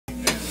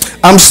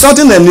I'm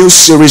starting a new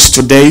series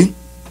today,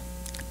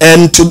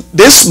 and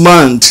this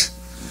month,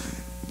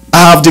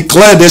 I have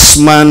declared this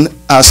month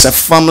as a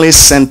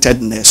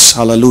family-centeredness.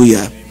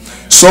 Hallelujah.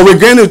 So we're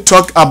going to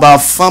talk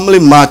about family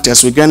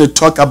matters. We're going to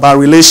talk about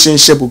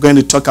relationship. We're going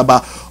to talk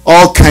about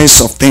all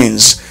kinds of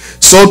things.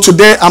 So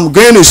today I'm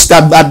going to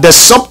start, but the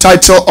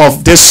subtitle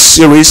of this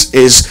series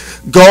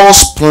is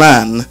God's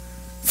Plan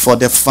for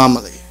the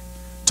Family.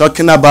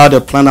 Talking about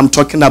the plan, I'm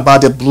talking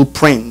about the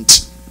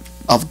blueprint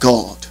of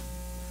God.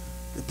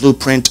 The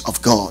blueprint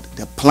of God.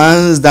 The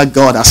plans that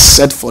God has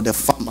set for the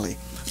family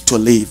to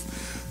live.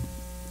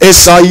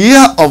 It's a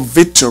year of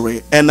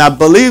victory, and I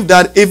believe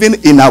that even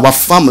in our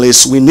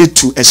families, we need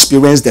to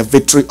experience the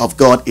victory of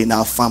God in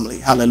our family.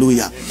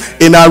 Hallelujah. Amen.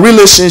 In our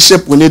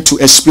relationship, we need to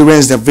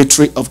experience the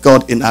victory of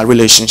God in our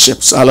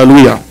relationships.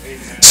 Hallelujah.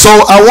 Amen. So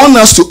I want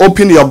us to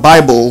open your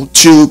Bible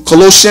to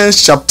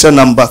Colossians chapter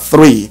number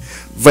 3,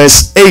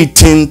 verse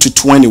 18 to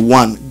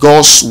 21.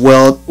 God's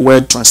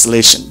word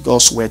translation.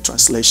 God's word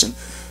translation.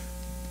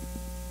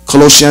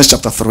 Colossians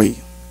chapter 3,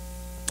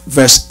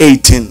 verse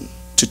 18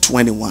 to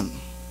 21.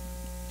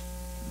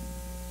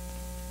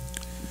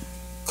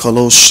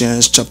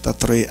 Colossians chapter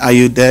 3. Are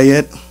you there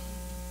yet?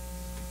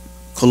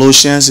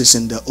 Colossians is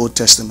in the Old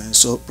Testament.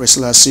 So,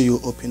 Priscilla, I see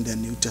you open the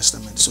New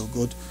Testament. So,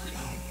 good.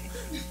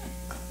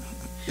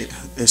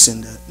 It's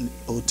in the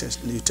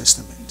New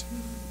Testament.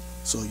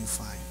 So, you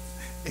find.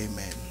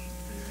 Amen.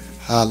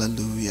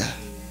 Hallelujah.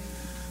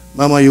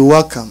 Mama, you're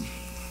welcome.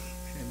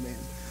 Amen.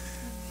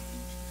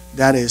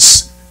 That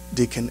is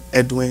Deacon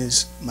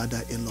Edwin's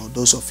mother-in-law.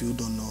 Those of you who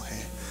don't know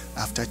her,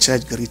 after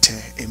church, greet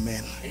her.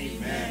 Amen.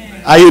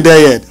 Amen. Are you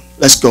there yet?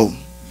 Let's go.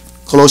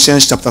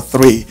 Colossians chapter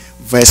 3,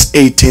 verse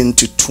 18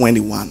 to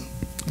 21.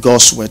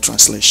 God's word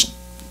translation.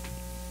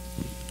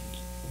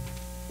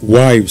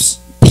 Wives,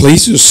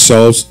 place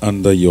yourselves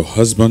under your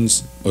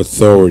husband's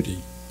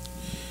authority.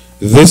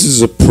 This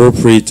is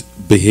appropriate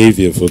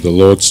behavior for the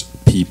Lord's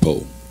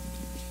people.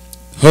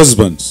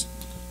 Husbands,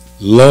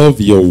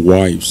 love your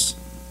wives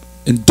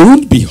and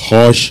don't be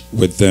harsh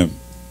with them.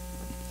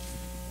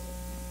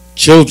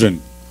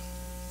 Children,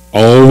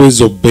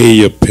 always obey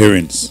your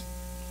parents.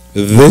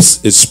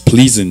 This is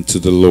pleasing to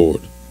the Lord.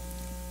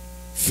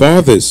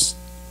 Fathers,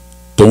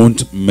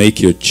 don't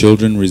make your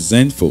children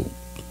resentful,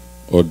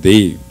 or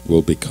they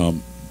will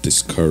become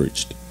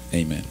discouraged.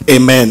 Amen.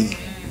 Amen.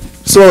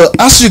 So,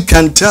 as you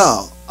can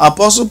tell,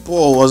 Apostle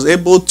Paul was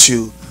able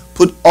to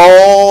put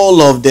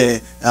all of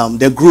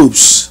the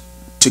groups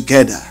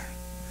together.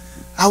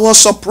 I was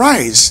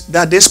surprised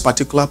that this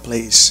particular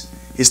place,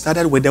 he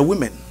started with the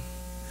women.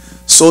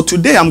 So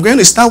today I'm going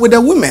to start with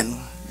the women.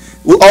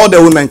 All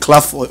the women,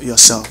 clap for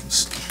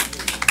yourselves.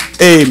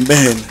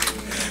 Amen.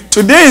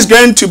 Today is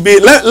going to be,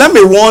 let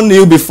me warn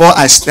you before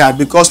I start,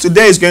 because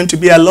today is going to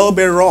be a little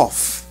bit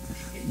rough.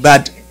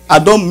 But I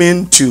don't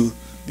mean to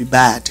be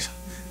bad.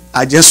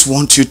 I just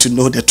want you to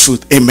know the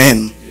truth.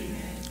 Amen.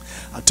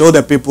 I told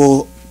the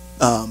people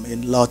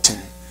in Lawton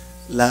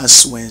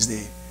last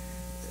Wednesday,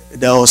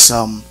 there was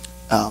some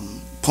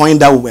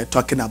point that we were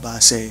talking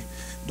about. Say,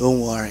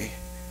 don't worry,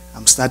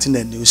 I'm starting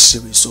a new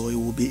series, so it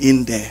will be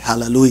in there.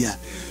 Hallelujah.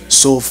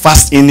 So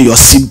fasten your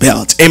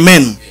seatbelt.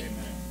 Amen.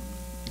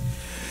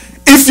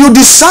 If you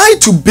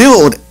decide to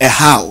build a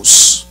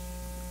house,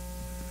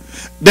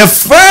 the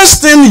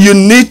first thing you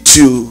need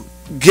to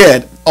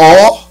get,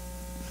 or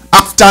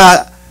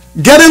after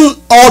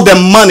getting all the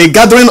money,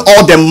 gathering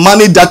all the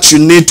money that you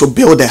need to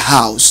build a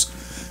house,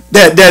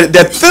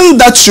 the thing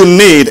that you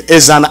need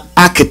is an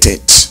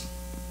architect.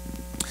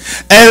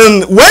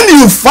 And when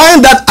you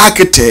find that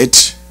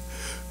architect,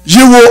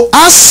 you will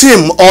ask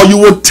him, or you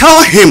will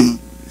tell him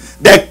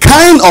the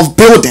kind of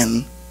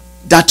building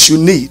that you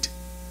need.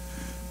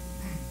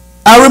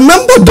 I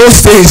remember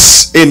those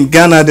days in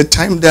Ghana, the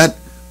time that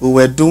we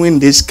were doing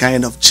this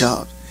kind of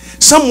job.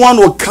 Someone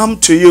will come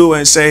to you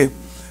and say,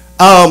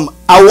 I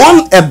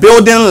want a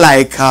building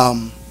like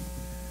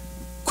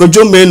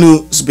Kojo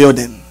Menu's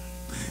building.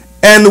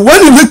 And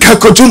when you look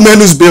at Kojo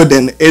Menu's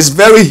building, it's a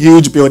very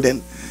huge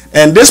building.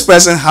 And this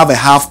person have a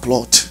half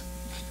plot.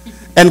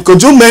 And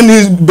Kojo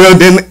Menu's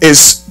building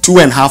is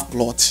 2.5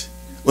 plots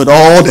with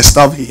all the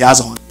stuff he has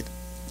on it.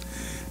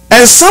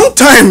 And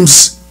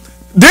sometimes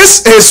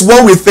this is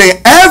what we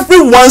think.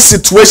 Everyone's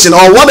situation,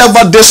 or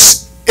whatever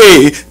this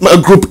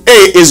group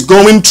A is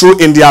going through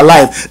in their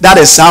life, that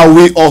is how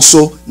we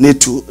also need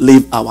to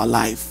live our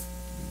life.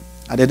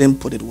 I didn't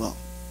put it well.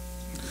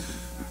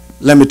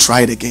 Let me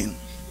try it again.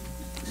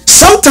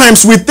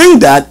 Sometimes we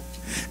think that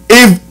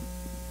if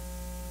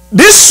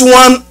this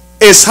one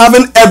is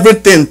having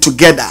everything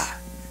together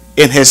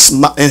in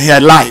her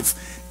life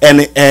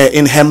and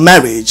in her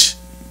marriage,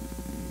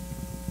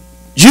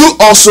 you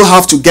also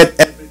have to get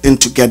everything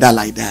together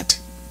like that.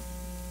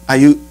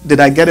 Did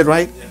I get it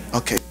right? Yeah.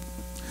 Okay.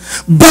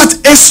 But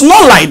it's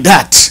not like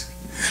that.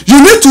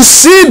 You need to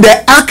see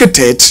the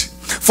architect,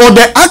 for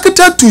the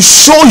architect to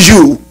show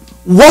you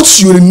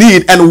what you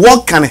need and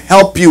what can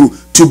help you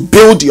to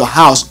build your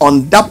house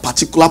on that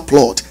particular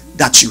plot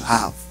that you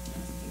have.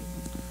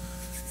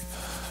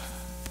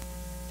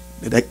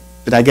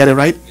 Did I get it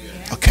right?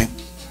 Yeah. Okay.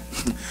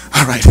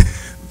 All right.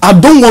 I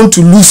don't want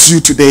to lose you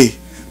today,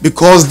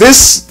 because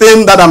this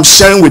thing that I'm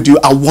sharing with you,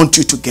 I want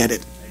you to get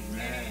it.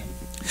 Amen.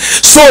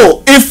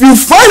 So if you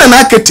find an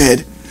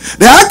architect,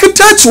 the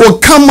architect will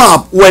come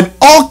up with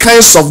all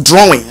kinds of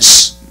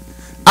drawings.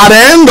 At the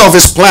end of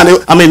his plan,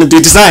 the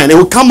design, it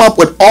will come up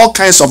with all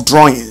kinds of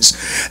drawings.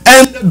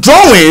 And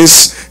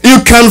drawings,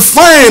 you can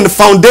find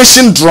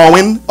foundation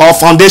drawing or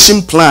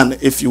foundation plan,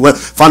 if you will.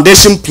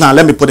 Foundation plan,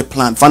 let me put a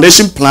plan.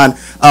 Foundation plan,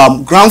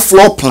 ground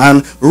floor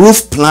plan,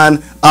 roof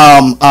plan,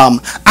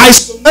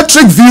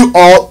 isometric view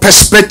or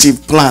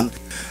perspective plan.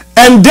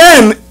 And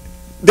then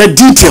the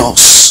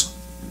details,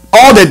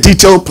 all the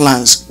detailed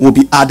plans will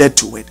be added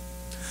to it.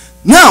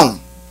 Now,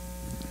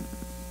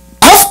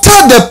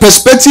 after the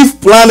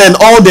perspective plan and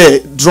all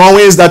the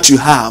drawings that you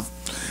have,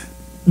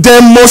 the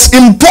most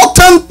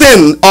important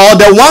thing, or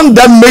the one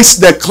that makes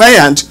the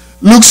client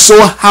look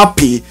so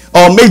happy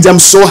or make them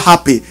so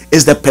happy,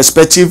 is the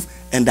perspective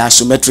and the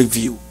isometric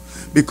view.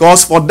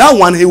 Because for that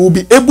one, he will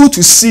be able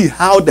to see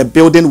how the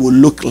building will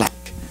look like.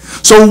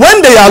 So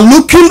when they are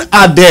looking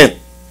at the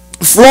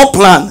floor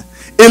plan,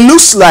 it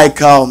looks like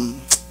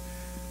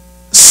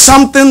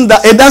something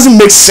that it doesn't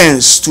make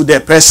sense to the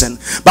person.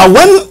 But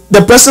when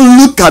the person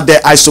look at the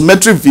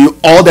isometric view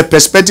or the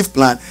perspective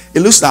plan,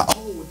 it looks like,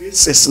 oh,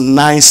 this is a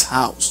nice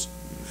house.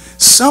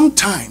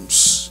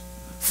 Sometimes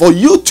for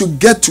you to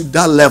get to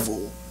that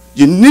level,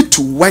 you need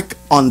to work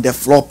on the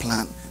floor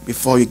plan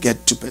before you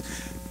get to it.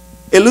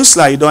 It looks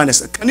like you don't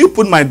understand. Can you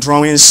put my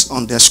drawings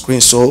on the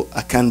screen so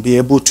I can be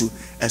able to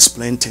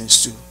explain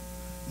things to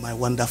my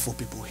wonderful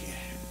people here?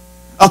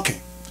 Okay.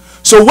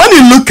 So when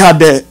you look at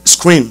the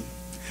screen,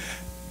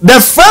 the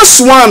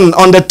first one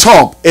on the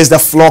top is the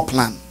floor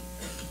plan.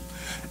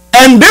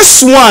 And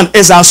this one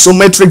is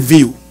isometric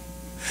view.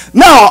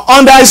 Now,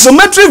 on the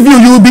isometric view,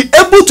 you will be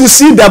able to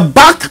see the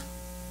back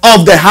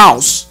of the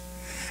house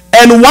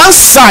and one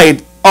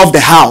side of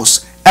the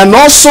house and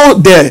also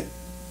the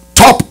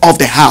top of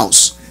the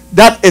house.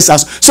 That is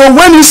us. So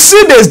when you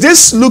see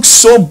this looks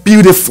so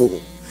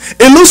beautiful.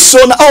 It looks so,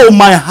 oh,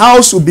 my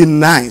house will be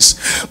nice.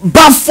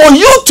 But for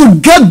you to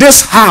get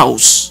this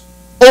house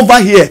over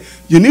here,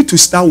 you need to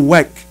start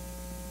work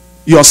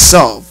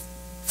yourself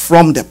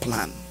from the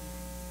plan.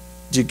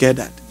 Do you get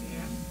that?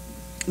 Yeah.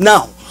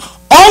 Now,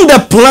 on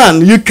the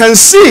plan, you can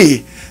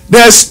see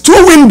there's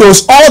two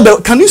windows.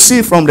 Can you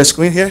see from the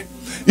screen here?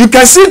 You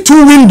can see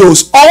two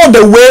windows all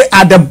the way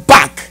at the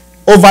back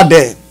over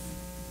there.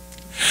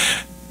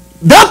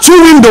 That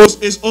two windows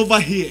is over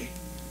here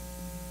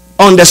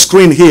on the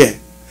screen here.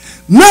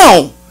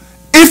 Now,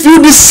 if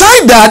you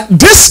decide that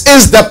this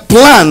is the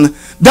plan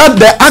that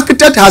the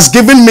architect has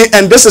given me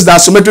and this is the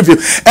isometric view,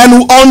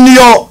 and on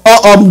your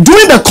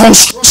doing the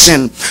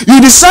construction,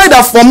 you decide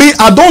that for me,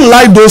 I don't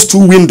like those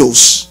two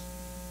windows.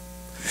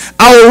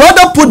 I would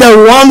rather put the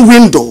round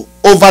window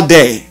over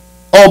there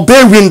or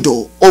bay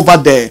window over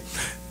there.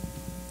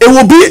 It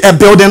will be a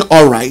building,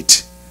 all right,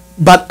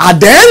 but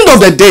at the end of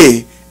the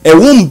day, it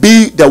won't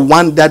be the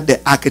one that the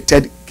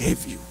architect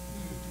gave you.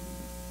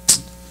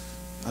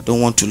 I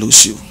don't want to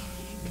lose you.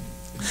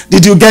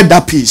 Did you get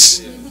that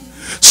piece?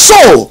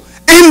 So,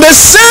 in the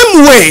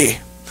same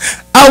way,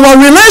 our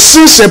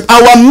relationship,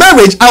 our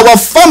marriage, our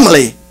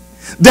family,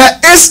 there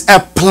is a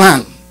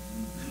plan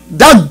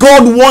that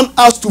God wants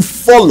us to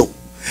follow.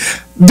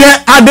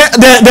 The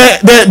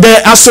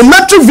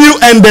isometric view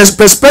and the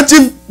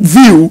perspective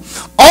view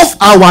of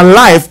our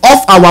life, of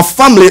our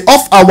family,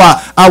 of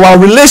our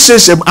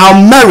relationship, our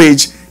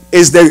marriage,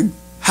 is the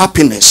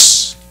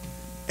happiness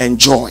and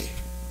joy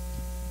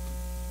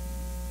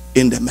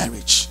in the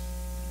marriage.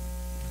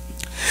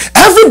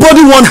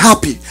 Everybody want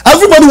happy.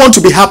 Everybody want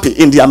to be happy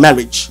in their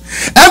marriage.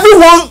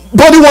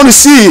 Everybody want to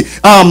see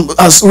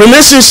a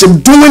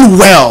relationship doing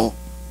well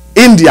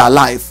in their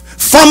life.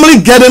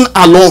 Family getting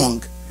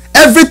along.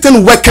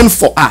 Everything working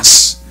for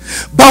us.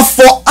 But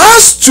for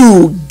us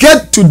to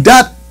get to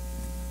that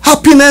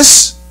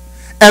happiness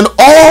and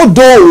all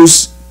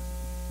those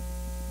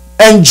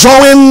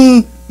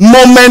enjoying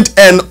moment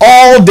and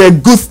all the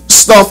good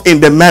stuff in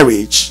the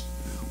marriage,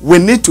 we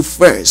need to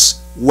first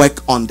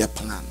work on the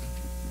plan.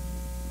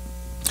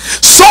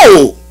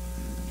 So,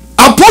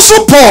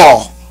 Apostle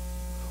Paul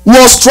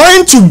was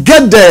trying to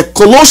get the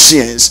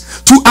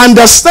Colossians to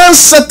understand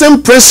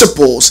certain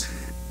principles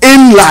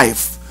in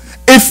life.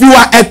 If you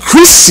are a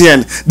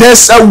Christian,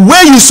 there's a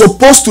way you're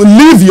supposed to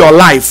live your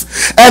life.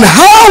 And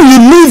how you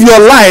live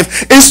your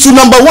life is to,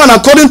 number one,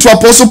 according to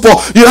Apostle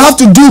Paul, you have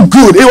to do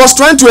good. He was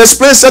trying to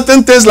explain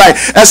certain things, like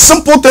a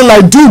simple thing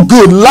like do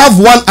good, love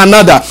one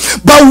another.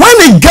 But when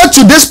he gets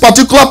to this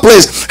particular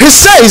place, he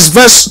says,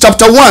 verse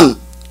chapter 18.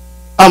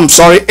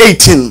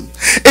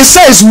 It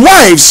says,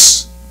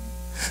 wives,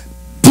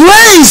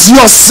 place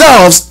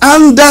yourselves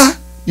under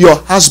your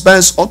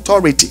husband's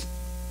authority.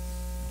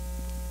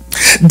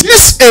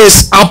 This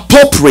is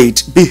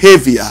appropriate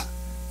behavior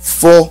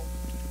for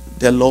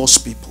the Lord's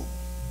people.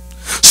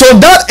 So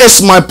that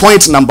is my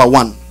point number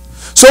one.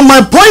 So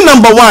my point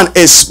number one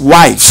is,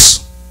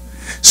 wives,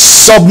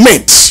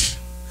 submit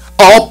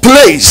or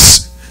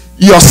place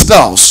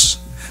yourselves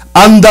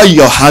under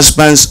your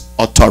husband's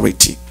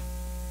authority.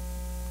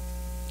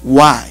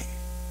 Why?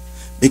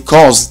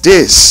 Because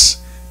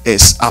this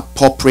is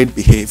appropriate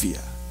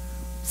behavior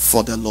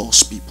for the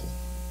Lord's people.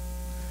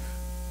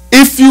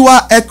 If you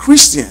are a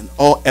Christian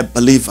or a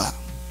believer,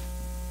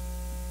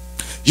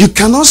 you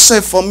cannot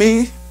say, for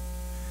me,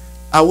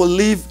 I will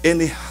live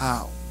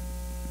anyhow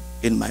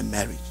in my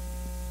marriage.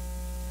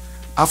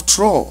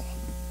 After all,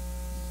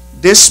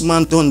 this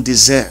man don't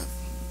deserve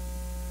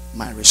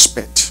my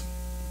respect.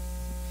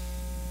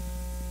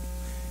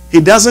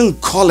 He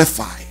doesn't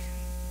qualify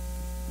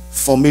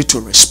for me to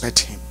respect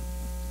him.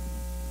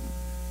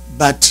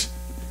 But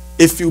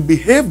if you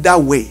behave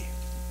that way,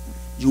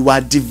 you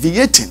are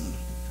deviating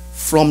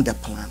from the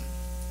plan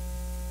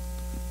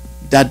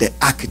that the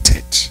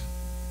architect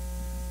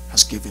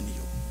has given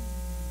you.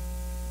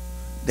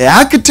 The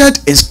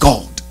architect is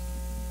God.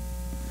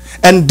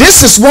 And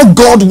this is what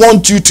God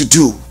wants you to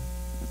do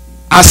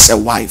as a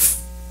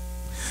wife.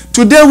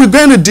 Today we're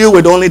going to deal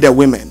with only the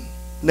women.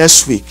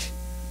 Next week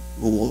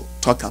we will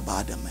talk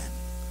about the men.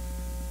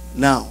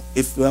 Now,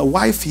 if you're a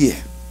wife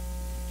here,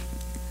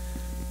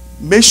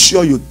 make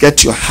sure you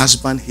get your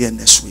husband here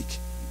next week.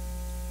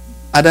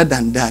 Other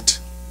than that,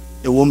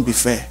 it won't be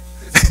fair.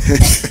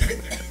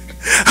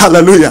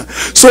 Hallelujah.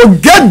 So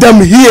get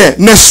them here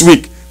next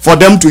week for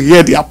them to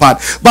hear their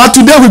part. But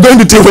today we're going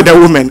to deal with the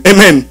women.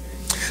 Amen.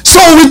 So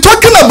we're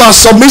talking about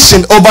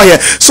submission over here.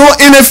 So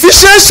in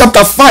Ephesians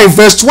chapter 5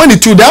 verse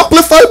 22, the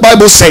Amplified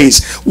Bible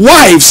says,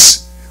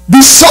 wives,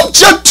 be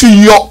subject to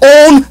your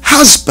own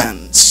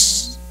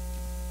husbands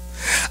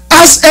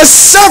as a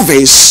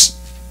service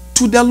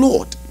to the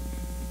Lord.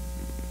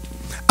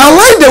 I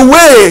like the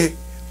way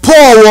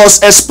Paul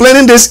was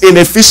explaining this in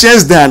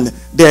Ephesians than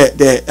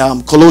the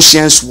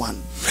Colossians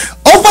 1.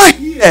 Over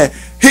here,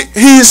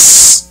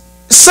 he's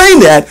saying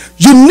that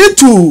you need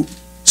to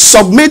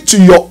submit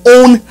to your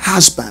own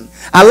husband.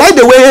 I like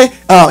the way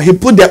he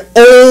put their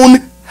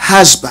own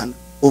husband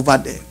over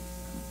there.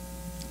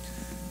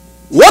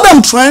 What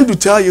I'm trying to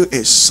tell you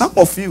is, some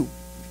of you,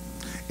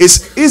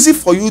 it's easy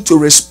for you to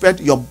respect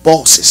your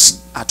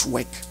bosses at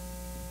work.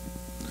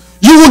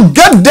 You will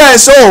get there and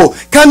say, oh,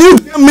 can you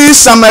give me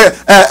some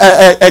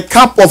a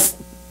cup of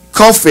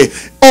coffee?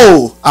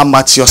 Oh, I'm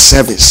at your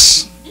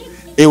service.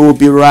 It will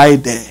be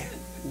right there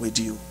with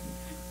you.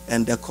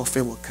 And the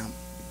coffee will come.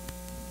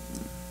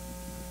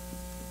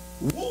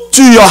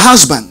 To your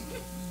husband.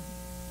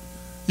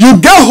 You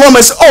get home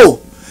and say,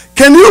 oh,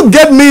 can you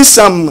get me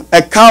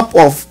a cup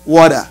of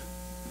water?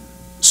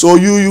 So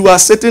you are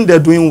sitting there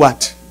doing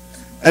what?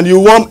 And you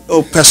want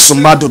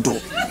pesumadodo.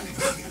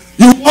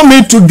 You want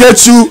me to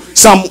get you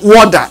some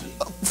water.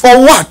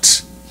 For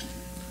what?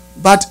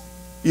 But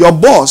your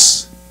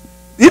boss,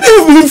 he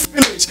didn't even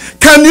finish.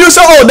 Can you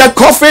say, oh, the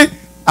coffee?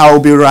 I'll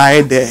be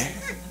right there.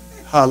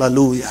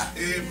 Hallelujah.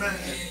 Amen.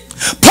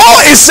 Paul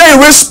is saying,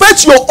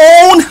 respect your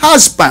own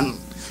husband.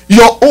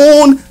 Your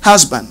own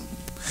husband.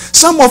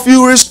 Some of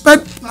you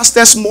respect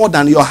pastors more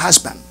than your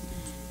husband.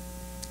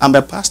 I'm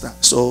a pastor,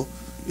 so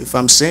if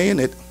I'm saying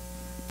it,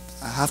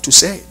 I have to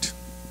say it.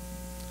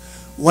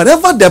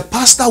 Whatever the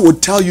pastor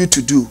would tell you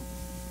to do,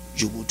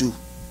 you will do.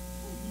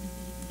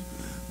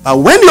 But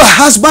when your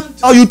husband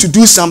tells you to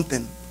do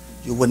something,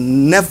 you will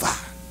never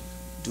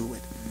do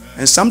it.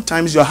 And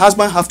sometimes your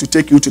husband have to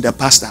take you to the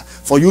pastor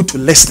for you to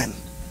listen.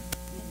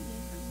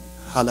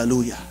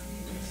 Hallelujah.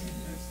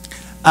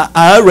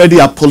 I already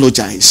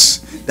apologize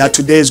that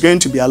today is going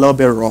to be a little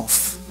bit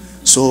rough.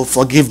 So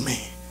forgive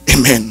me.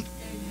 Amen.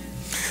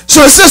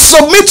 So it says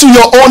submit to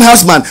your own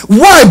husband.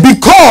 Why?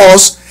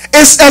 Because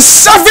it's a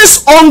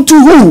service unto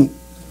who?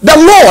 The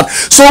Lord.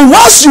 So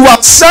once you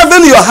are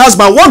serving your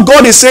husband, what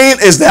God is saying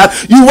is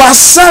that you are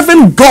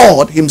serving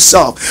God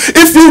himself.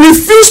 If you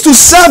refuse to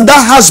serve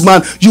that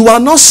husband, you are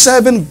not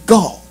serving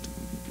God.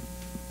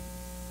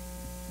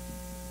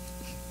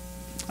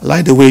 I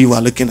like the way you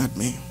are looking at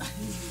me.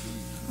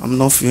 I'm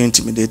not feeling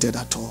intimidated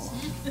at all.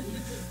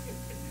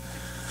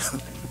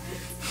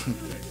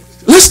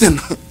 Listen,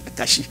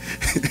 Kashi.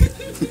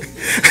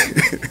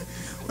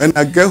 When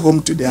I get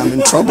home today, I'm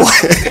in trouble.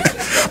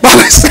 But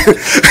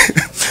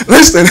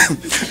listen,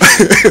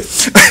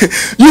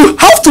 you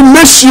have to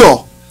make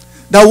sure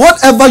that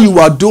whatever you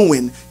are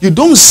doing, you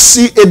don't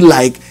see it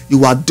like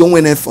you are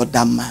doing it for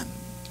that man.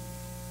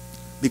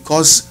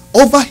 Because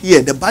over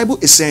here, the Bible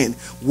is saying,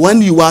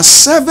 when you are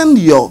serving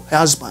your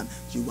husband,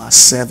 you are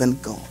serving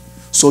God.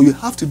 So you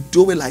have to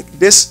do it like,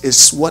 this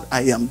is what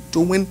I am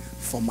doing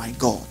for my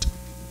God.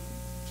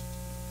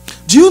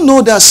 Do you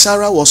know that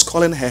Sarah was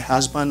calling her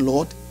husband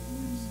Lord?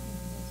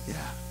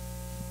 Yeah.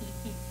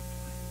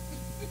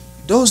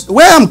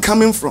 Where I'm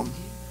coming from,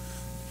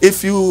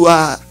 if you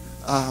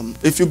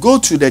go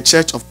to the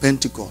Church of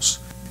Pentecost,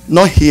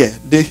 not here,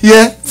 they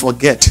here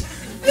forget.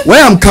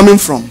 Where I'm coming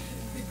from,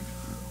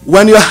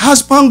 when your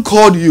husband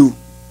called you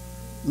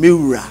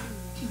Mira,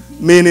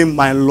 meaning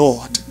my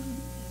Lord,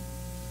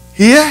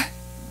 here,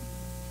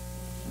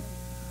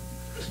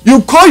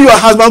 you call your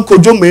husband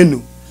Kojo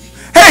Menu.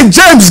 Hey,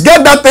 James,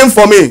 get that thing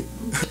for me.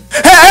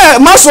 Hey,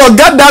 Maxwell,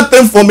 get that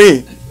thing for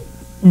me.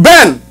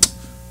 Ben,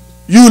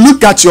 you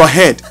look at your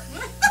head.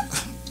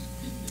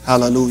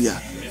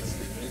 Hallelujah.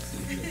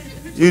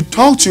 You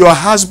talk to your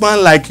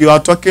husband like you are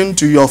talking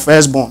to your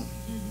firstborn.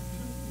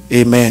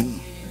 Amen.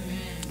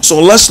 So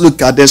let's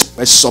look at this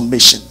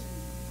submission.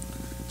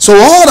 So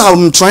what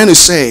I'm trying to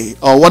say,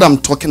 or what I'm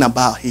talking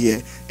about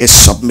here, is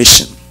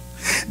submission.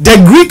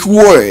 The Greek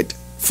word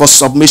for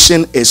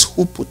submission is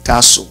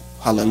hupotasso.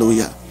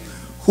 Hallelujah.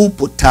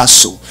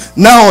 Hupotasso.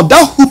 Now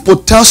that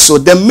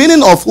hupotasso, the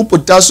meaning of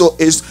hupotasso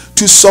is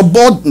to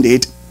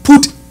subordinate,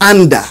 put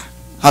under.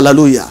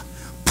 Hallelujah.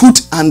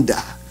 Put under.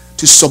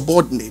 To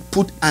subordinate,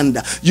 put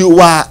under. You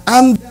are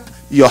under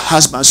your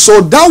husband.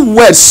 So that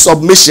word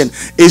submission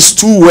is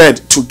two words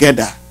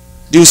together.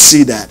 Do you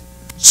see that?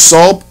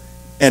 Sub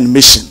and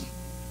mission.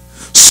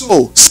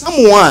 So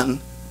someone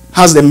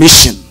has the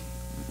mission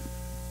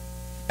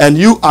and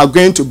you are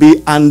going to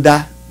be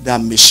under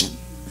that mission.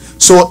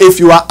 So if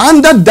you are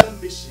under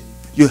that mission,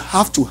 you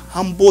have to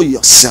humble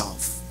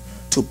yourself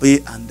to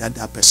be under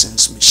that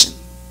person's mission.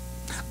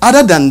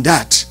 Other than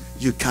that,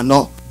 you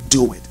cannot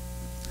do it.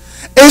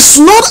 It's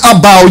not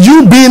about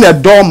you being a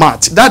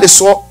doormat. That is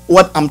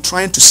what I'm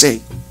trying to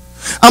say.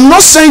 I'm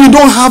not saying you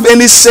don't have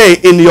any say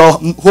in your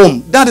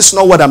home. That is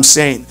not what I'm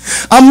saying.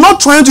 I'm not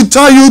trying to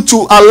tell you to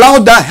allow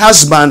that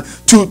husband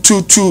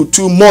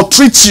to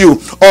maltreat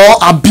you or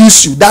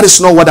abuse you. That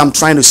is not what I'm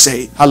trying to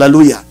say.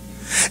 Hallelujah.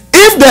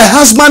 If the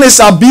husband is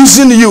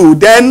abusing you,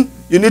 then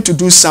you need to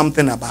do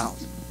something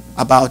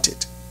about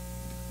it.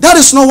 That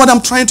is not what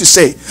I'm trying to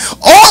say.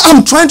 All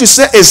I'm trying to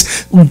say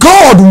is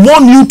God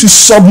wants you to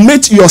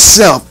submit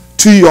yourself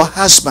to your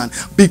husband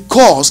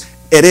because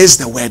it is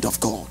the word of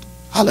God.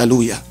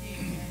 Hallelujah.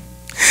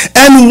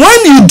 And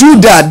when you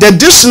do that, the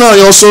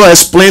dictionary also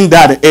explained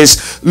that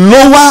is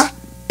lower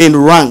in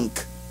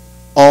rank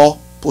or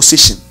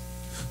position.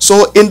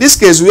 So in this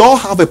case, we all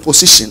have a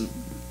position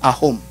at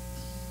home.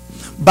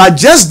 But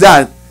just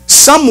that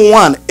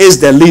someone is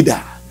the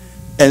leader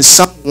and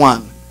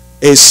someone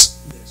is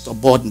the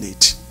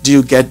subordinate. Do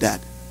you get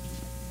that?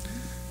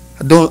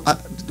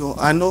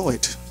 I know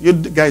it. You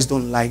guys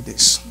don't like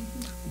this,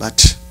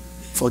 but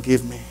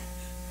forgive me.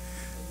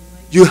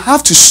 You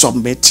have to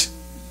submit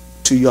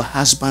to your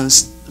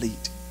husband's lead.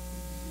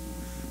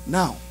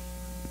 Now,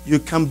 you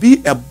can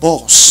be a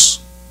boss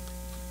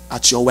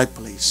at your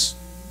workplace.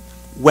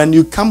 When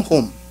you come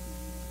home,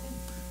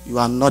 you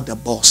are not the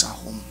boss at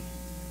home.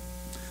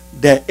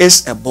 There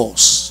is a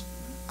boss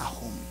at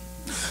home.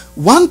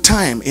 One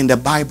time in the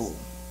Bible,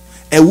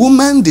 a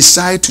woman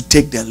decided to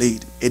take the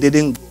lead. It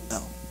didn't go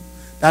well.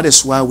 That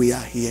is why we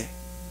are here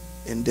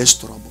in this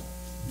trouble.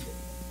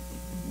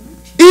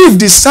 Eve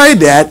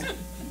decided,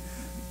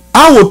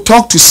 I will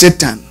talk to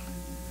Satan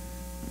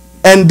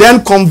and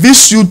then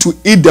convince you to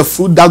eat the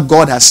food that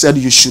God has said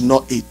you should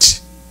not eat.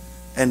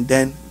 And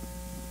then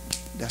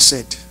that's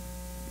it.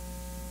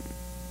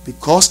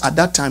 Because at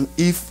that time,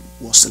 Eve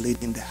was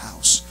leading the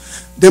house.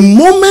 The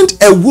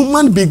moment a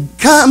woman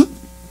became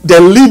the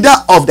leader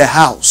of the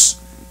house,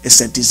 it's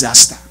a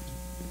disaster.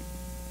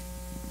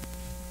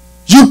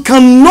 You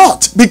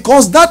cannot,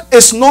 because that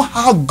is not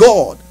how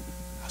God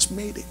has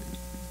made it.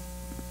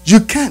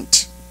 You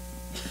can't.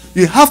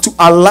 You have to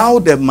allow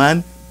the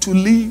man to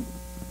leave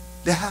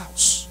the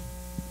house.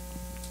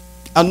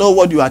 I know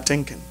what you are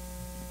thinking.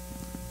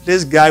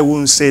 This guy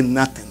won't say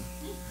nothing.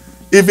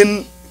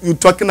 Even you're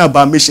talking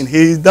about mission,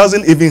 he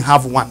doesn't even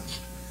have one.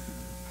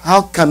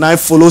 How can I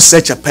follow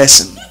such a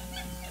person?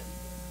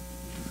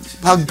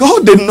 But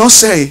God did not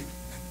say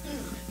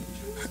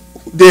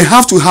they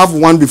have to have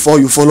one before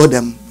you follow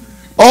them.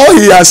 All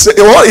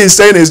he's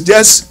saying is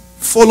just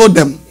follow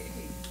them.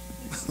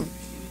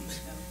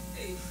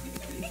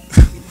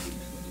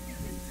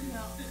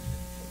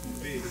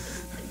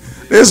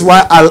 This is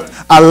why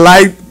I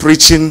like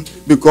preaching,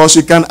 because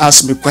you can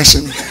ask me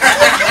questions.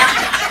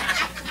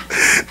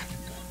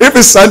 If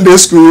it's Sunday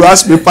school, you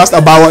ask me, Pastor,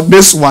 about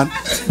this one.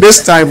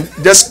 This time,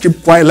 just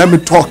keep quiet. Let me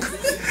talk.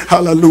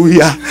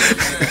 Hallelujah.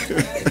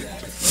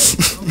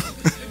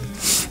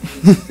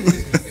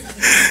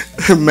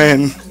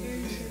 Amen.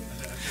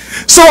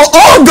 So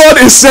all God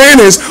is saying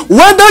is,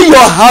 whether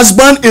your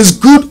husband is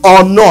good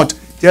or not,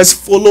 just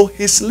follow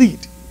his lead.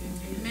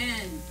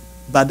 Amen.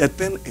 But the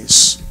thing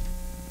is,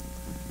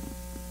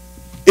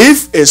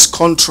 if it's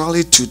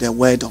contrary to the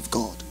word of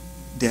God,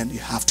 then you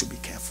have to be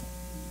careful.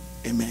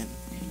 Amen.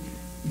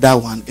 That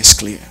one is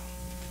clear.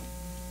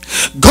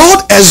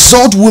 God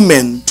exhorts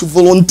women to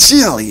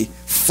voluntarily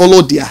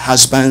follow their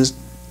husband's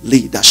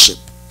leadership.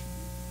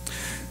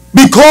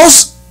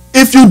 Because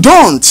if you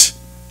don't,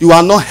 you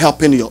are not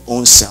helping your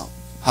own self.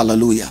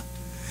 Hallelujah.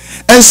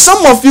 And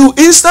some of you,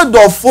 instead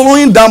of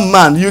following that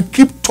man, you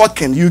keep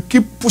talking, you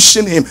keep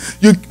pushing him.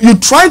 You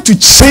try to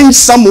change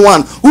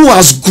someone who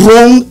has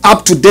grown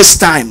up to this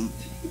time.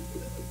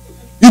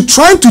 You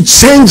try to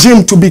change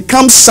him to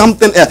become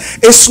something else.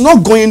 It's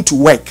not going to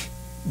work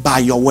by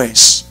your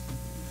words.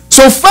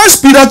 So 1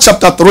 Peter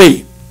chapter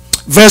 3,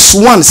 verse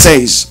 1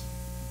 says,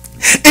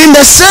 in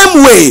the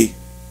same way,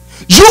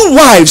 you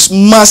wives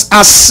must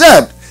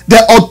accept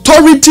the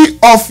authority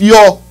of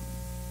your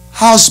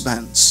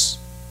husbands.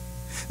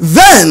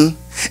 Then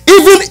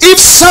Even if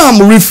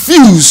some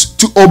refuse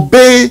to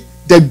obey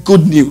the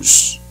good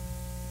news,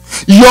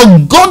 your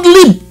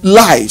godly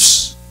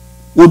lives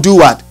will do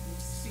what?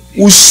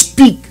 Will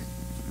speak.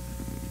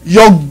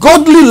 Your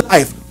godly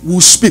life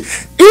will speak.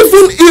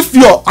 Even if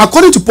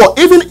according to Paul,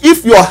 even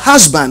if your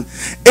husband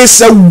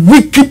is a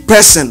wicked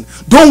person,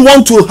 don't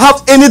want to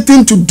have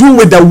anything to do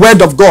with the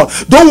word of God,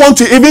 don't want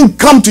to even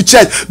come to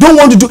church, don't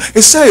want to do,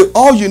 he said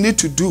all you need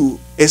to do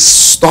is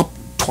stop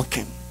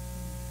talking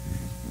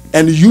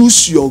and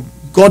use your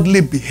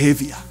godly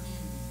behavior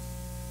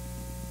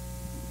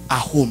at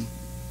home.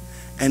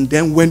 And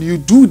then when you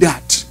do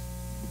that,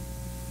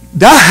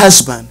 that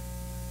husband,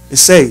 it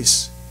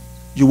says,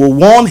 you will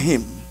warn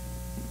him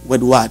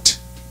with what?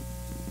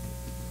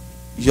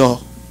 Your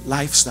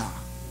lifestyle.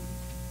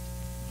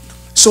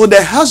 So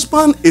the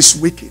husband is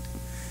wicked.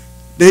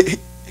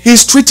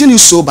 He's treating you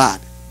so bad.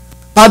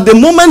 But the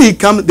moment he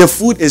comes, the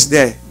food is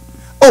there.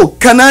 Oh,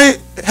 can I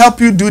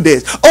help you do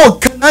this? Oh,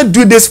 can I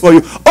do this for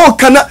you? Oh,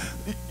 can I?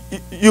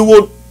 You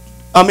will,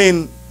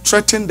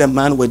 threaten the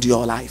man with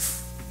your life.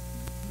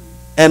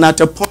 And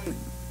at a point,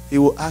 he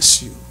will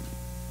ask you,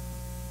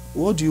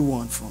 what do you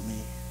want from me?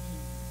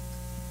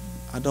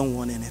 I don't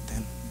want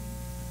anything.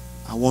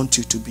 I want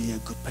you to be a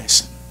good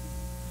person.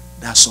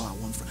 That's all I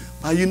want from you.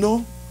 But you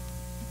know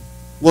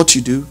what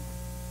you do?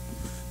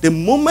 The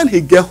moment he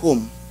get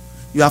home,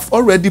 you have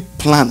already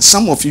planned.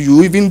 Some of you,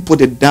 you even put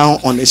it down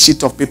on a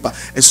sheet of paper.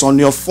 It's on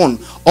your phone.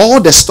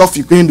 All the stuff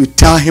you're going to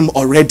tell him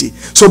already.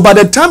 So by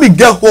the time he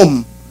get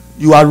home,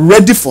 you are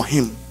ready for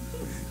him.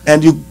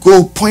 And you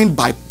go point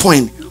by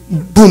point.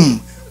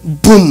 Boom,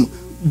 boom,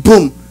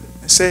 boom.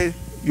 Say,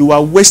 you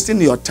are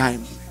wasting your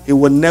time. It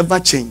will never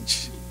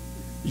change.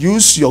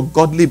 Use your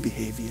godly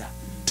behavior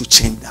to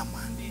change that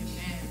man.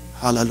 Amen.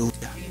 Hallelujah.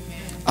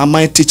 Amen. Am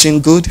I teaching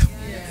good?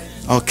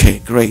 Yes. Okay,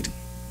 great.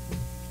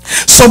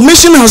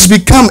 Submission has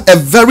become a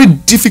very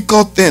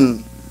difficult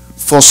thing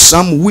for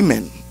some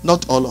women.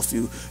 Not all of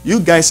you. You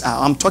guys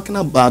are. I'm talking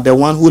about the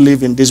one who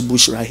live in this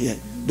bush right here.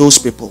 Those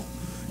people.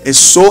 It's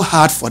so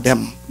hard for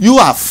them. You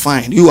are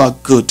fine. You are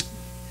good.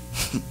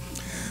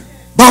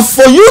 But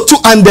for you to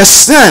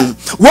understand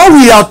what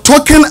we are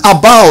talking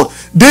about,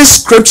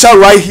 this scripture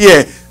right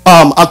here,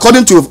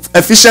 according to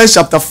Ephesians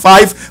chapter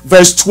 5,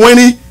 verse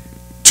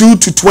 22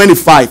 to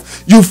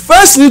 25, you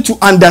first need to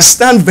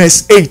understand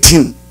verse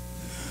 18.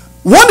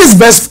 What is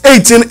verse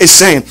 18 is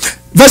saying?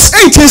 Verse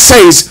 18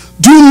 says,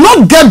 do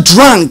not get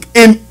drunk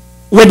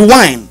with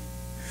wine,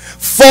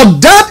 for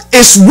that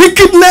is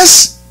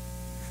wickedness,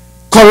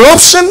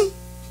 corruption,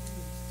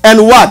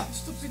 and what?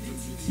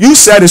 Stupidity. You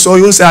said it, so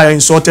you say I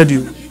insulted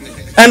you.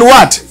 And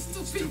what?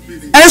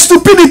 Stupidity. And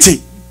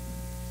stupidity.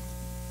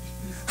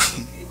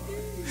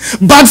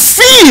 But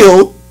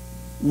fill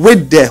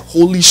with the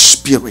Holy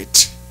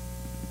Spirit,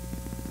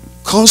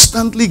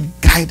 constantly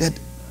guided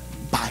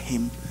by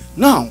him.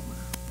 Now,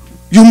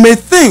 you may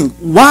think,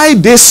 why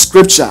this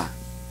scripture?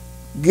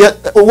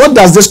 What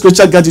does this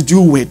scripture get to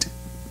do with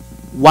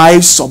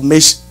wives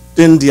submission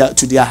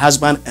to their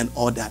husband and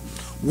all that?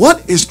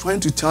 What it's trying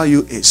to tell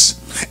you is,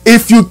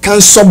 if you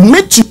can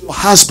submit to your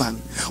husband,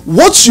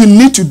 what you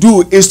need to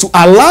do is to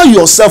allow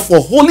yourself for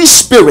Holy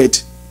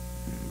Spirit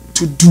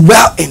to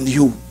dwell in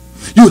you.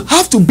 You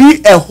have to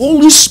be a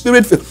Holy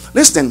Spirit.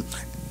 Listen,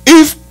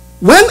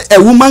 when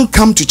a woman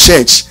comes to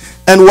church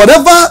and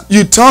whatever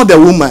you tell the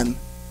woman,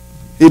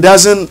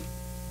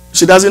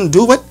 she doesn't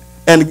do it,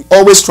 and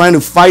always trying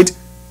to fight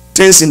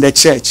things in the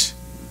church,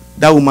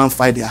 that woman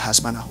fight their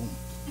husband at home.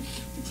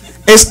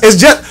 It's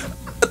just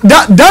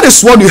that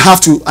is what you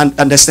have to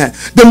understand.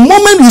 The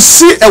moment you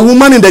see a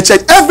woman in the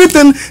church,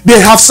 everything they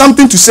have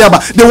something to say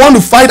about, they want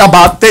to fight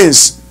about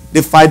things,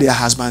 they fight their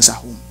husbands at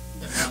home.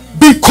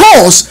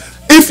 Because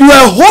if you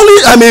are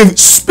holy,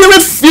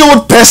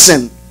 spirit-filled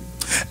person,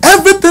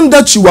 everything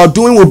that you are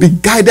doing will be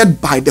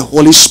guided by the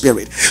Holy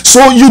Spirit.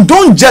 So you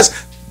don't just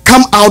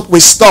come out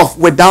with stuff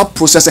without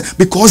processing,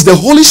 because the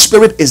Holy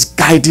Spirit is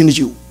guiding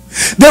you.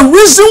 The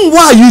reason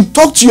why you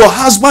talk to your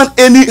husband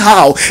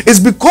anyhow is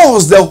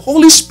because the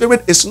Holy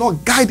Spirit is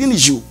not guiding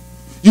you.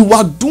 You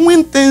are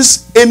doing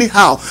things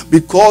anyhow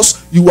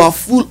because you are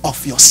full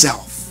of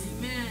yourself.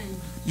 Amen.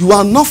 You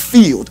are not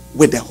filled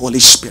with the Holy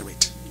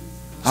Spirit.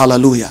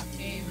 Hallelujah.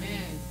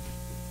 Amen.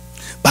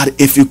 But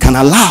if you can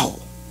allow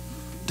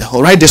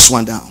write this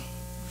one down.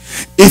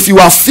 If you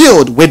are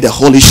filled with the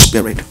Holy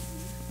Spirit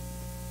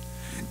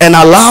and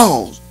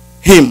allow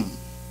him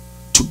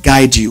to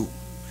guide you,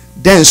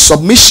 then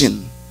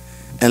submission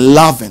and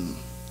loving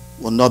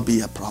will not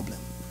be a problem,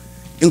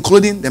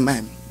 including the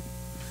man.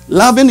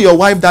 Loving your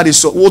wife, that is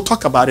so, we'll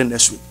talk about it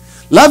next week.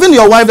 Loving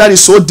your wife, that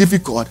is so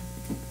difficult.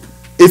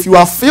 If you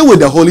are filled with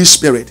the Holy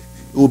Spirit,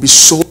 it will be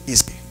so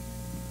easy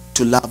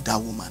to love that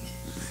woman.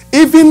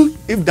 Even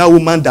if that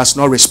woman does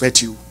not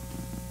respect you,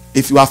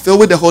 if you are filled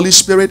with the Holy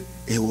Spirit,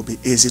 it will be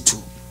easy to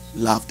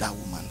love that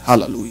woman.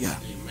 Hallelujah.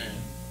 Amen.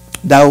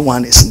 That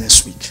one is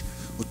next week.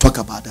 We'll talk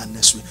about that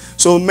next week.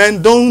 So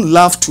men, don't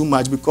laugh too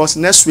much, because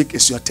next week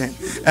is your turn.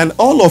 And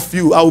all of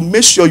you, I will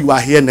make sure you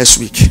are here next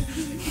week.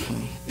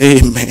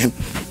 Amen.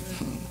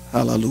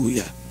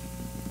 Hallelujah.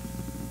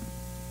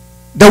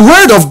 The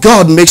word of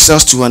God makes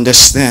us to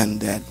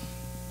understand that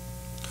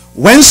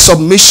when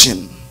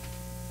submission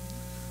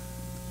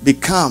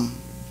become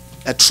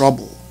a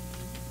trouble,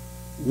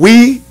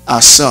 we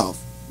ourselves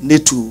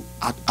need to,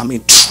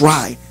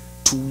 try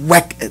to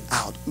work it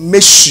out.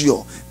 Make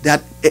sure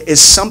that it is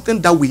something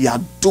that we are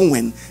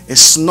doing.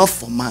 It's not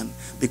for man,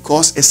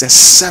 because it's a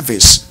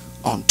service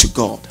unto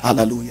God.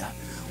 Hallelujah.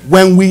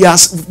 When we are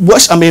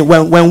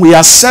when we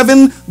are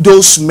serving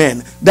those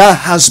men, that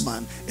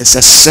husband is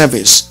a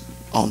service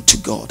unto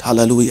God.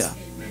 Hallelujah.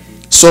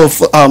 So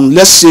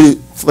let's see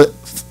for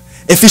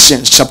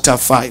Ephesians chapter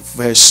 5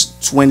 verse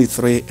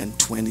 23 and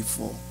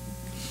 24.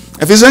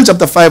 Ephesians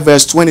chapter 5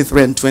 verse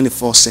 23 and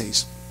 24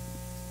 says,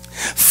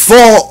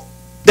 "For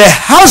the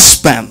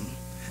husband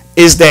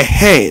is the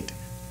head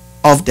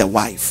of the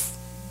wife,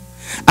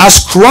 as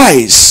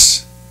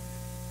Christ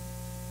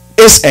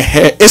is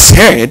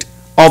head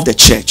of the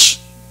church,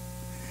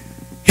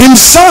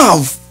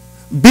 himself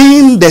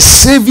being the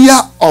savior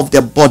of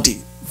the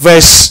body."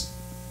 Verse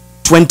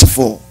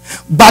 24.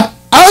 "But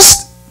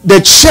as the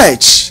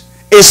church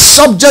is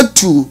subject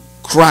to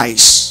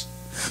Christ,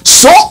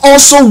 so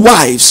also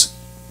wives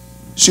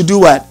should do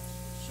what?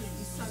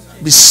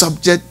 Be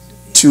subject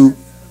to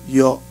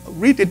your,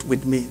 read it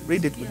with me,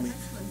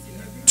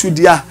 to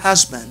their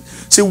husband.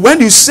 See,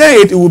 when you say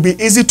it, it will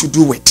be easy to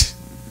do it.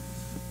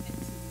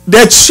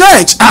 The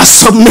church are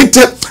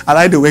submitted. I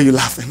like the way you're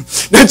laughing.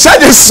 The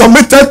church is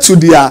submitted to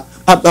their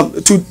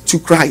to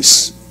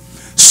Christ.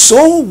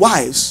 So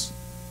wives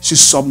should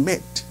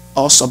submit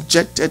or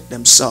subjected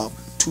themselves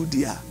to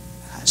their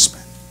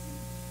husband.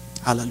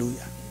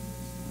 Hallelujah.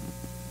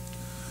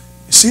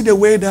 You see the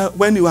way that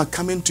when you are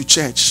coming to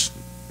church,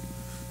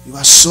 you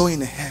are so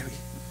in a hurry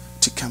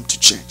to come to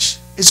church.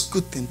 It's a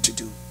good thing to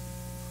do.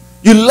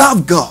 You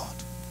love God.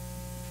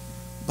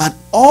 But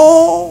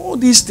all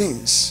these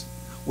things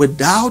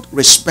without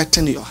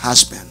respecting your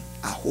husband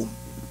at home,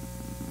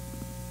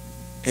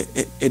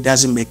 it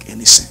doesn't make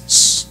any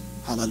sense.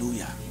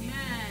 Hallelujah.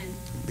 Amen.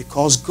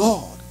 Because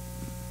God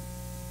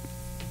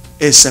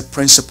is a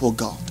principle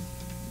God.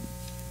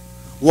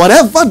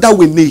 Whatever that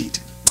we need.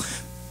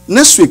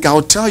 Next week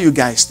I'll tell you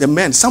guys, the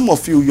men, some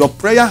of you, your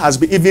prayer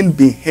has even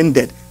been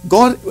hindered.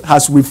 God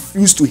has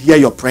refused to hear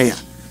your prayer.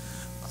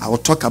 I will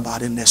talk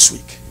about it next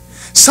week.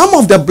 Some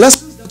of the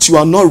blessings that you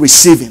are not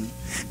receiving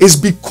is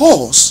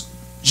because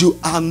you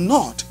are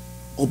not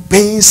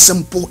obeying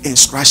simple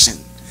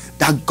instruction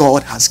that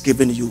God has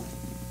given you.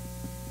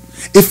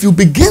 If you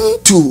begin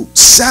to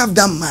serve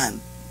that man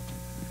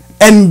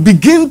and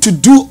begin to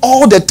do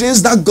all the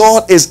things that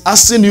God is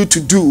asking you to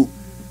do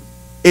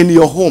in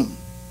your home,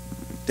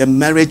 the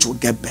marriage will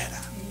get better.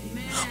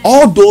 Amen.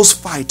 All those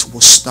fights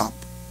will stop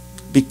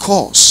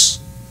because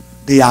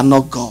they are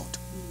not God.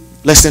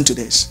 Listen to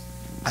this.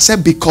 I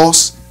said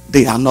because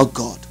they are not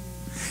God.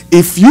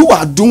 If you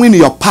are doing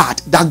your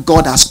part that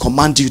God has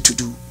commanded you to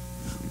do,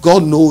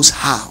 God knows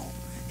how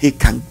he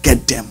can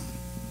get them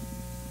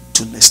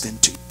to listen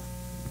to you.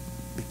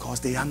 Because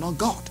they are not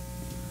God.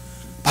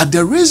 But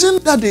the reason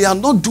that they are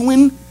not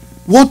doing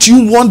what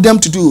you want them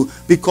to do,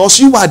 because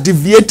you are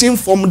deviating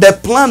from the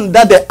plan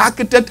that the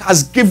architect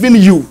has given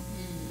you.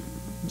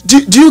 Do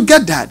you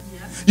get that?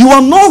 Yeah. You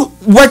are not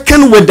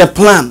working with the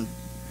plan.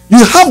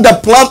 You have the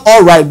plan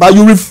all right, but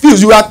you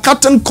refuse. You are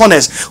cutting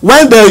corners.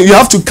 When you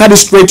have to cut it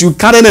straight, you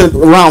cut it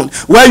round.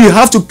 Where you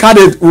have to cut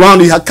it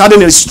round, you are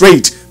cutting it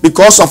straight.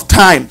 Because of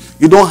time,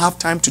 you don't have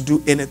time to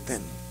do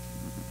anything.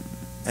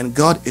 And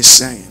God is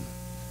saying,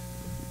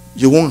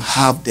 you won't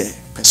have the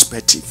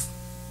perspective,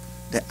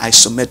 the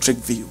isometric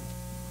view,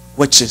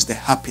 which is the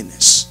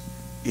happiness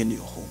in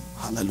your home.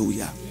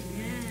 Hallelujah.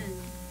 Amen.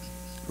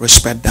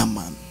 Respect that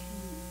man.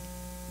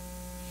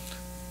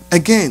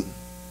 Again,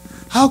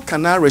 how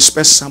can I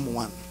respect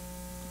someone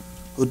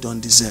who don't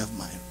deserve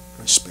my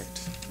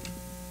respect?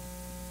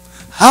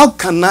 How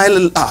can I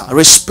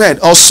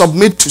respect or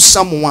submit to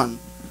someone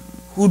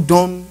who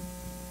don't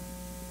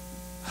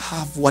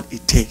have what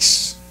it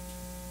takes?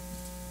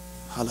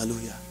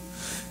 Hallelujah.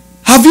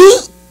 Have you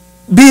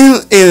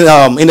been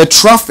in a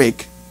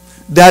traffic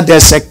that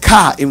there's a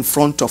car in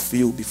front of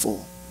you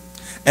before,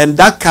 and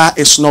that car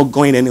is not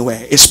going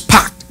anywhere? It's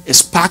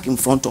parked in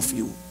front of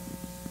you,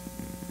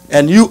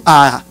 and you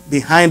are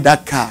behind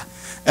that car,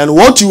 and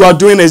what you are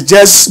doing is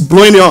just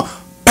blowing your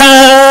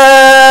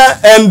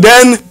and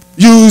then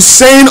you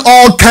saying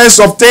all kinds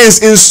of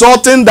things,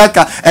 insulting that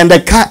car, and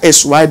the car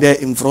is right there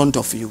in front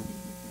of you.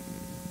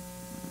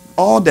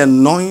 All the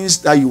noise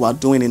that you are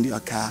doing in your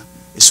car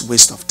is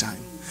waste of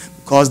time,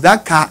 because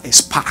that car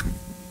is parked.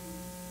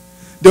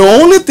 The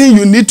only thing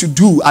you need to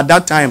do at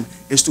that time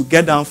is to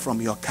get down from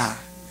your car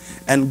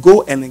and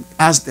go and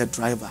ask the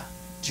driver,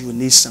 do you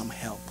need some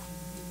help?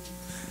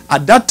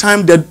 At that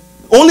time, the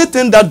only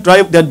thing that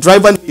the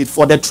driver needs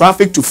for the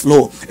traffic to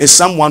flow is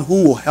someone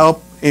who will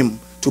help him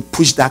to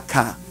push that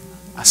car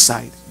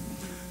aside.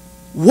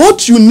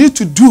 What you need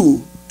to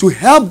do to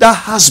help that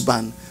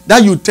husband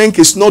that you think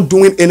is not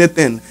doing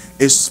anything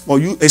is for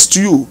you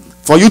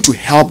to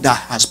help that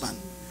husband.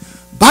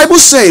 Bible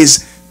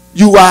says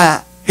you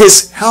are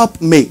his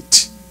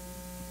helpmate.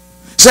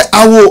 Say,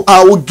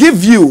 I will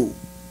give you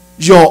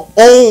your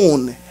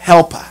own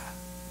helper.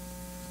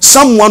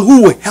 Someone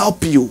who will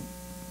help you.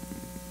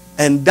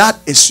 And that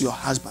is your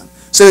husband.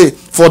 Say,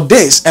 for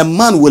this, a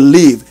man will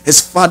leave his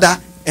father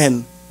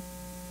and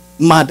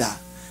mother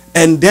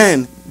and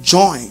then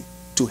join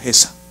to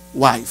his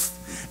wife.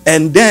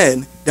 And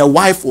then the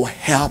wife will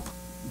help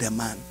the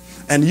man.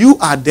 And you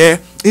are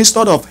there,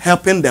 instead of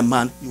helping the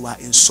man, you are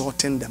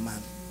insulting the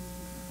man.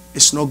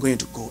 It's not going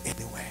to go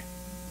anywhere.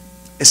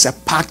 It's a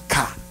parked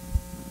car.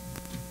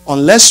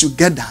 Unless you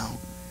get down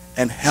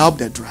and help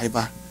the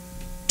driver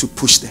to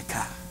push the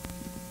car.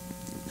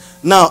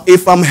 Now,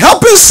 if I'm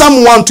helping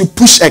someone to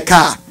push a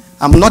car,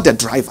 I'm not the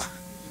driver.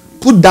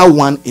 Put that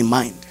one in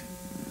mind.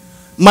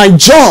 My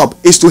job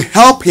is to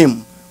help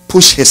him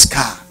push his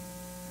car.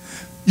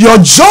 Your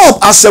job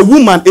as a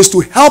woman is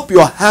to help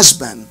your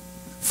husband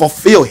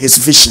fulfill his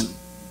vision.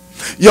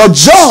 Your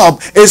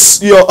job is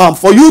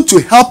for you to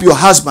help your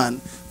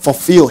husband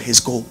fulfill his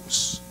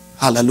goals.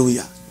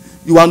 Hallelujah.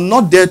 You are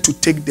not there to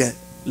take the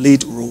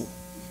lead role.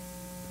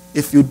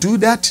 If you do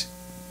that,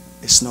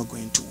 it's not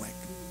going to work.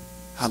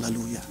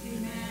 Hallelujah.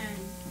 Amen.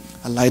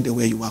 I like the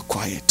way you are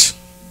quiet.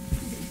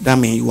 That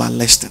means you are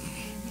listening.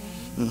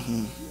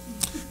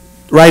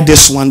 Write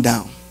this one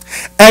down.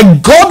 A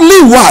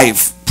godly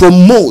wife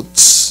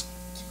promotes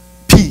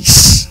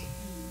peace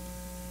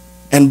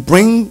and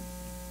brings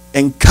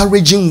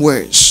encouraging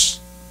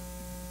words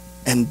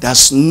and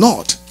does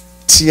not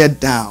tear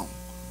down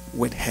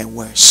with her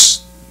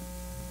words.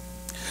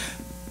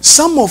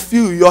 Some of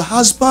you, your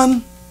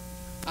husband,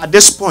 at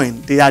this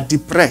point, they are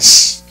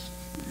depressed.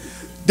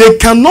 They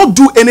cannot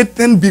do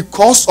anything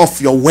because of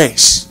your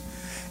words.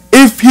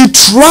 If he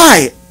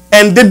tried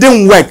and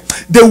didn't work,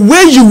 the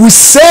way you will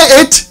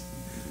say it,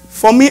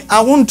 for me,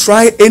 I won't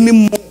try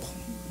anymore.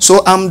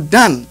 So I'm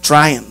done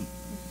trying.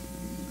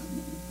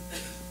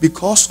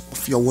 Because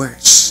of your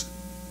words.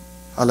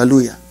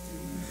 Hallelujah.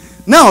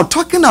 Now,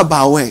 talking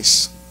about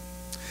words.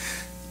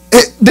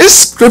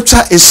 This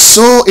scripture is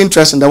so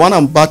interesting, the one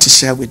I'm about to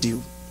share with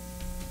you.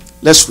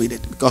 Let's read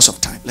it because of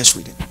time. Let's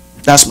read it.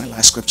 That's my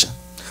last scripture.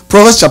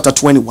 Proverbs chapter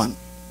 21,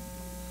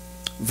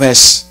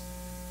 verse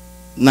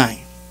 9.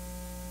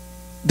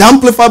 The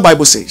Amplified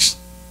Bible says,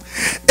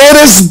 it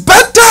is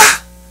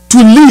better to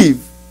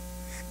live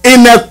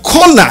in a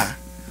corner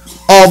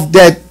of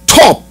the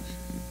top,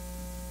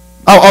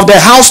 of the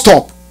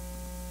housetop,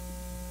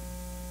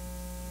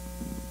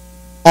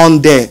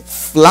 on the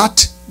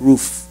flat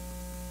roof.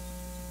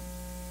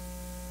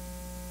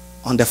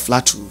 On the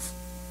flat roof.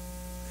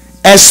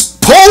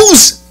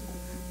 Exposed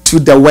to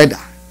the weather.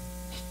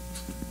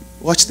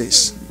 Watch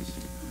this.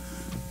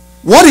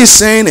 What he's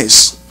saying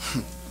is,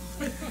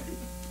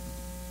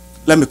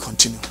 let me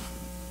continue.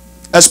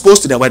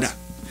 Exposed to the weather.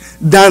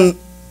 Than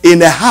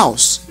in a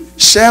house,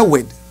 share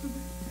with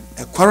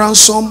a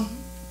quarrelsome,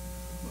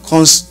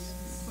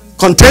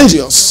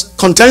 contentious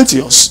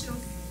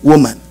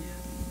woman.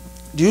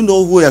 Do you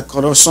know who a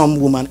quarrelsome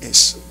woman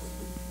is?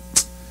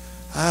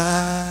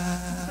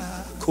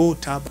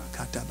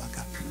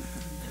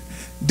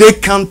 They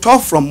can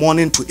talk from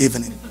morning to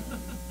evening.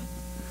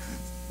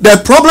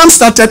 The problem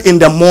started in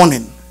the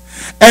morning.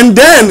 And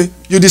then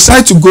you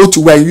decide to go to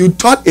work. You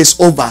thought it's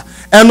over.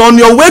 And on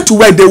your way to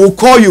work, they will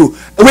call you.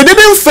 We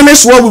didn't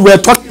finish what we were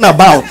talking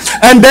about.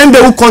 And then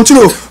they will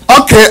continue.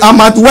 Okay, I'm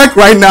at work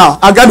right now.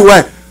 I got to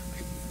work.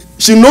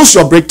 She knows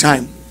your break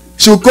time.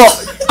 She will call.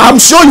 I'm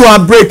sure you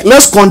are break.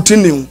 Let's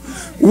continue.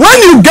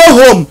 When you get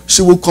home,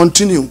 she will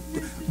continue.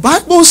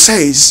 Bible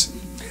says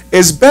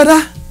it's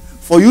better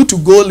for you to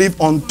go live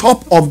on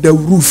top of the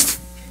roof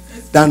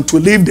than to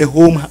leave the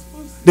home,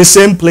 the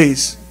same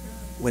place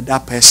with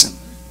that person.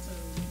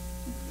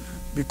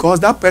 Because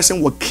that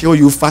person will kill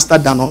you faster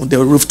than on the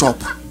rooftop.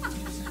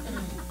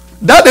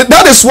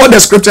 That is what the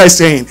scripture is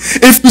saying.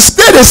 If you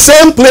stay the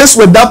same place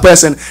with that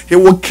person, he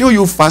will kill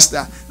you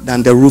faster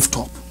than the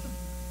rooftop.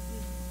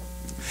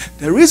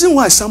 The reason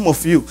why some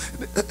of you,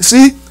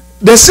 see,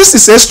 the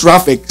 66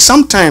 traffic,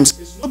 sometimes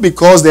it's not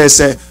because there's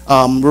a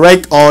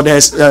wreck or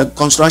there's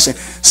construction.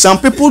 Some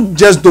people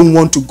just don't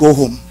want to go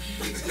home.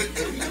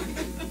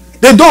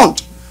 They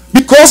don't.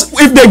 Because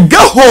if they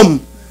get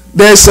home,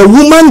 there's a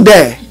woman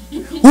there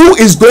who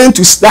is going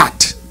to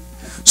start.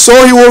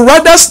 So he will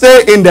rather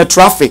stay in the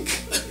traffic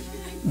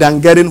than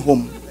getting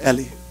home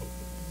early.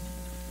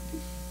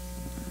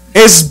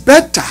 It's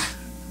better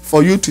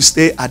for you to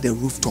stay at the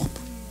rooftop.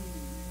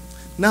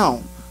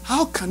 Now,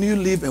 how can you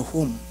leave a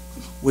home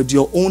with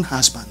your own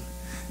husband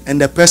and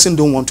the person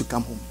don't want to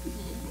come home?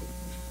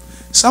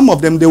 Some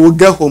of them, they will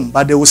get home,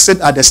 but they will sit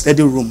at the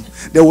study room.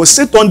 They will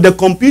sit on the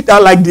computer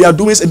like they are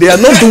doing. They are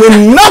not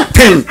doing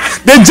nothing.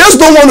 They just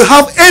don't want to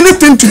have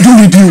anything to do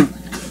with you.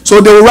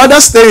 So they will rather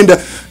stay in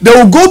they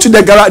will go to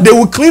the garage. They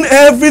will clean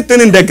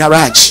everything in the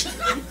garage.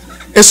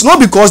 It's not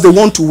because they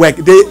want to work.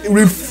 They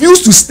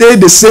refuse to stay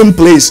the same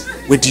place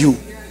with you.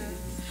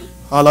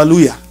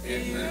 Hallelujah.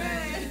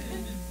 Amen.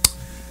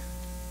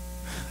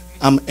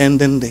 I'm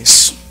ending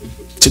this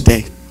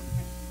today.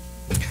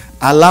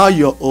 Allow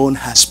your own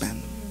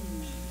husband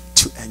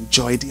to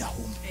enjoy their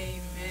home.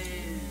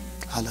 Amen.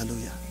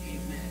 Hallelujah.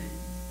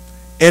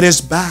 It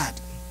is bad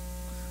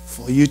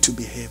for you to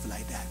behave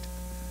like that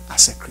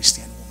as a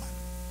Christian woman.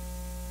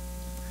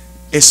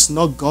 It's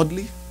not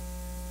godly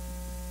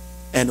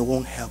and it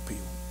won't help you.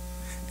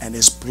 And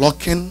it's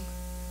blocking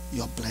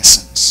your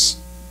blessings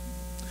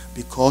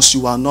because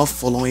you are not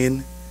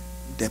following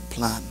the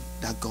plan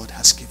that God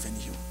has given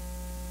you.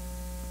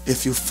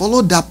 If you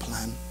follow that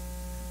plan,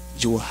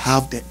 you will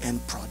have the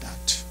end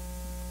product,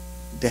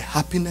 the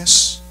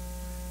happiness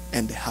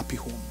and the happy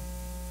home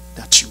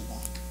that you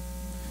want.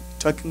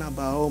 Talking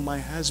about, oh, my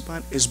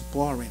husband is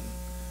boring.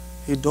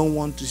 He don't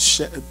want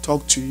to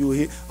talk to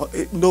you.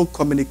 No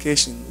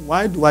communication.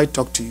 Why do I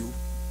talk to you?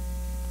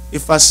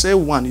 If I say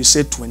 1, you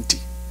say 20.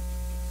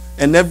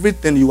 And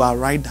everything you are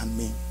right than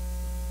me.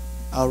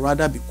 I'd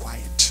rather be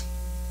quiet.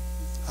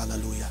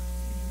 Hallelujah.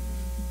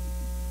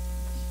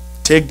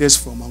 Take this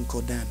from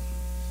Uncle Dan.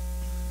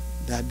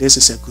 That this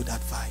is a good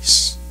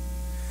advice.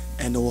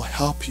 And it will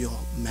help your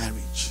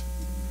marriage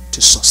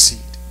to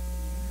succeed.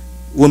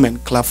 Women,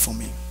 clap for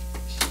me.